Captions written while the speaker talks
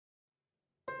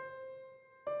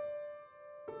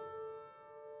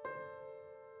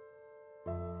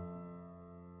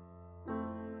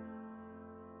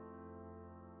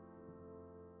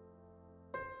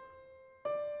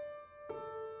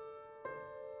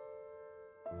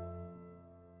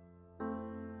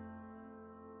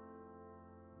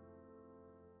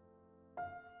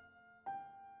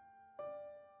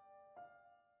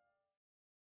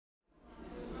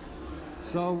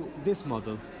So this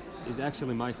model is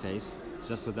actually my face,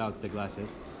 just without the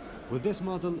glasses. With this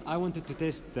model, I wanted to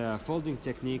test the folding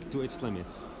technique to its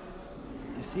limits.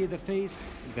 You see,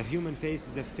 the human face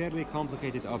is a fairly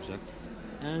complicated object,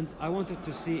 and I wanted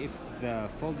to see if the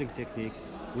folding technique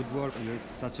would work on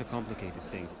such a complicated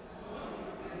thing.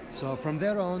 So from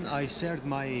there on, I shared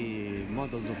my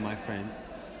models with my friends,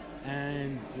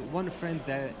 and one friend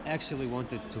that actually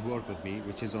wanted to work with me,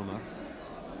 which is Omar,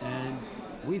 and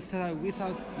we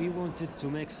thought we wanted to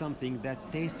make something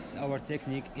that tests our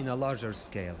technique in a larger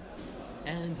scale,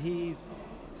 and he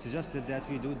suggested that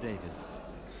we do David.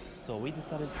 So we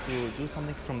decided to do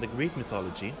something from the Greek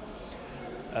mythology,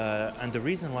 and the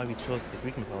reason why we chose the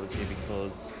Greek mythology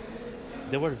because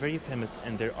they were very famous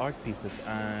in their art pieces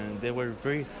and they were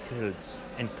very skilled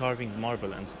in carving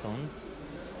marble and stones,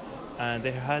 and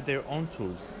they had their own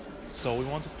tools. So we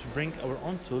wanted to bring our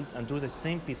own tools and do the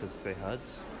same pieces they had.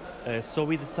 So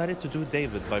we decided to do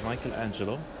David by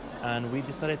Michelangelo, and we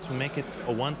decided to make it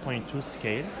a 1.2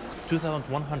 scale,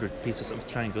 2,100 pieces of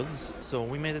triangles. So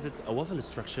we made it a waffle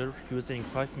structure using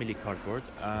 5 milli cardboard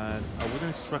and a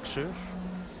wooden structure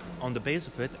on the base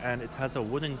of it, and it has a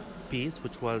wooden piece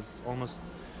which was almost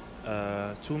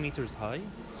 2 meters high,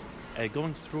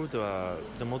 going through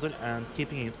the model and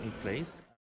keeping it in place.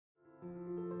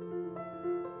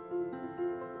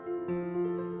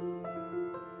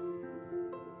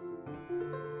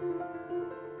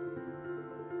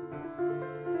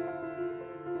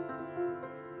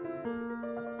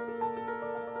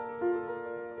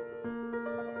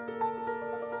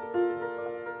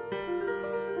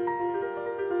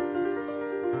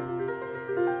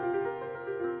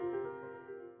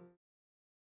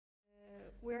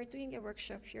 We are doing a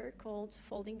workshop here called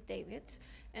Folding David,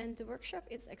 and the workshop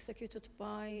is executed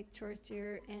by third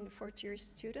year and fourth year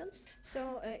students.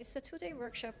 So it's a 2-day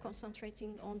workshop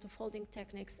concentrating on the folding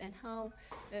techniques and how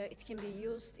it can be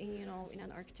used in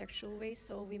an architectural way.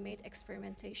 So we made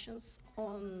experimentations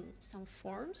on some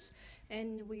forms,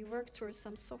 and we worked through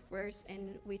some softwares,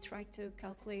 and we tried to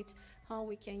calculate how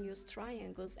we can use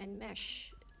triangles and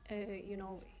mesh,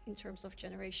 in terms of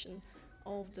generation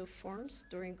of the forms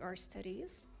during our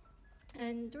studies.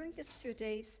 And during these 2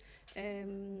 days,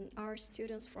 our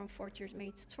students from fourth year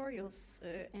made tutorials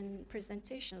and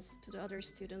presentations to the other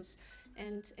students,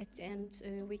 and at the end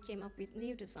we came up with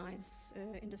new designs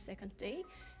in the second day.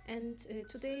 And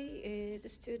today the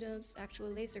students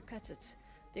actually laser cutted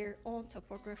their own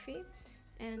topography,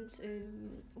 and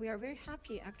we are very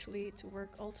happy actually to work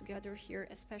all together here.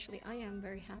 Especially I am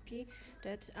very happy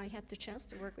that I had the chance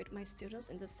to work with my students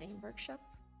in the same workshop.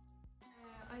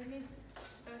 I made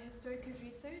historical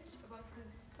research about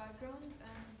his background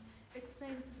and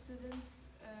explained to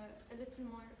students a little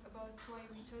more about why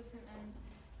we chose him and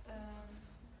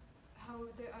how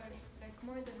there are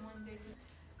more than one David.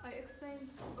 I explained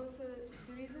also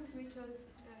the reasons we chose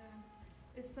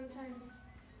is sometimes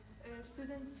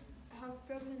students have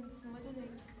problems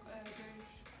modeling their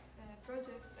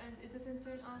projects, and it doesn't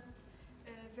turn out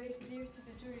very clear to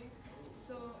the jury.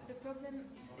 So the problem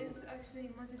is actually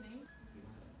modeling.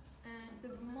 And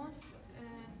the most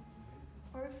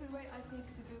powerful way I think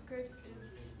to do curves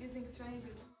is using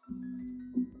triangles.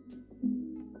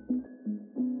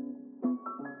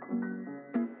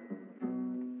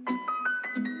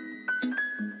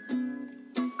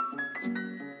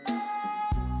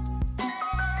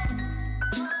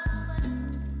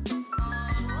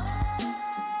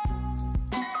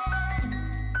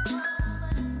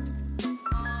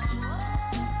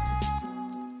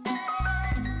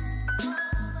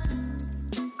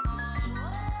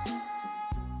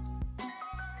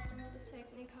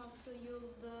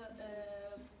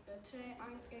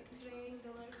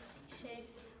 Triangular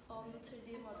shapes on the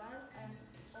 3D model, and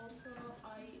also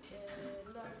I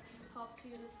learned how to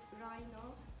use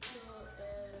Rhino to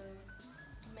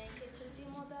make a 3D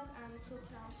model and to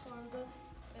transform the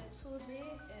 2D.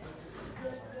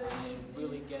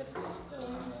 Really get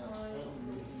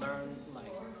learn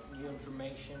new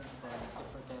information from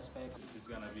different aspects. It is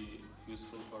gonna be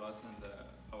useful for us in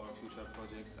our future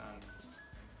projects and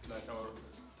our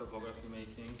topography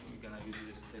making. We're gonna use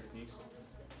these techniques.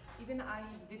 Even I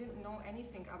didn't know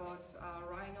anything about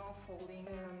Rhino folding.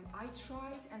 I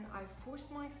tried and I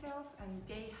forced myself, and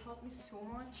they helped me so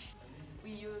much. We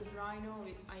used Rhino.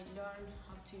 I learned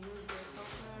how to use the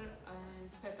software and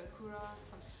Pepakura.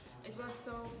 It was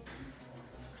so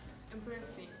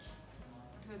impressive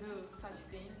to do such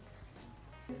things.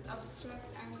 These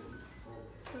abstract and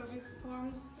curvy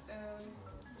forms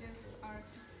just are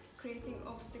creating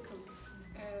obstacles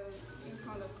in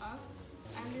front of us,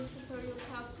 and these tutorials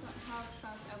helped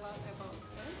us a lot about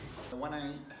this. When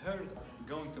I heard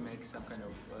going to make some kind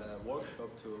of workshop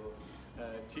to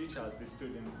teach us, the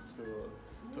students,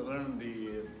 to learn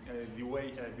the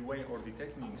way or the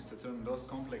techniques to turn those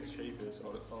complex shapes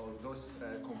or those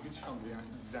computational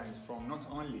designs from not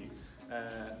only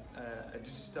a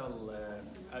digital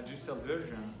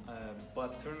version,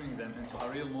 but turning them into a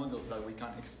real models that we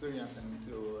can experience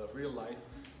into real life.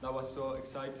 That was so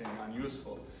exciting and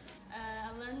useful.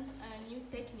 I learned new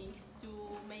techniques to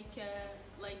make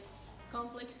like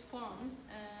complex forms,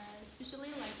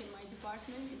 especially like in my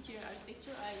department, interior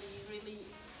architecture. I really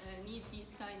need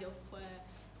these kind of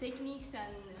techniques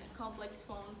and complex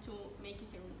form to make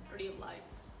it in real life.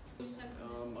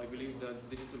 I believe that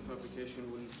digital fabrication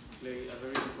will play a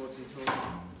very important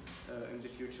role in the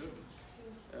future.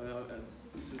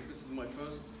 Since this is my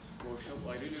first workshop,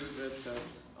 I really regret that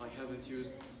I haven't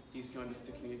used these kind of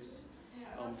techniques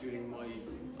during my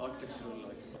architectural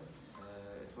life.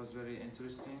 It was very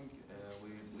interesting.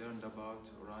 We learned about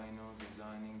Rhino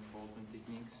designing folding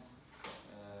techniques.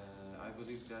 I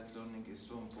believe that learning is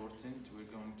so important.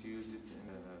 We're going to use it in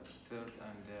the third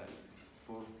and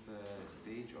fourth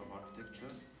stage of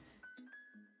architecture.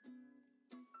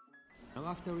 Now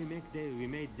after we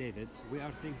made David, we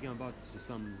are thinking about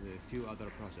few other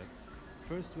projects.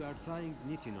 First, we are trying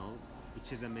nitinol,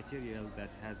 which is a material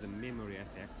that has a memory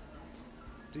effect,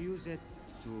 to use it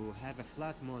to have a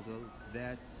flat model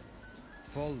that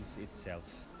folds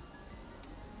itself.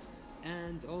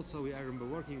 And also we are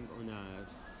working on a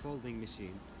folding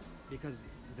machine, because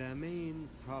the main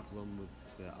problem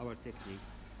with our technique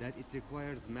that it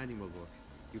requires manual work.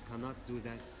 You cannot do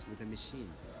this with a machine.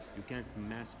 You can't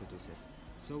mass produce it.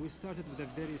 So we started with a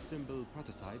very simple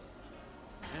prototype,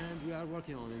 and we are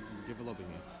working on developing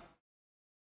it.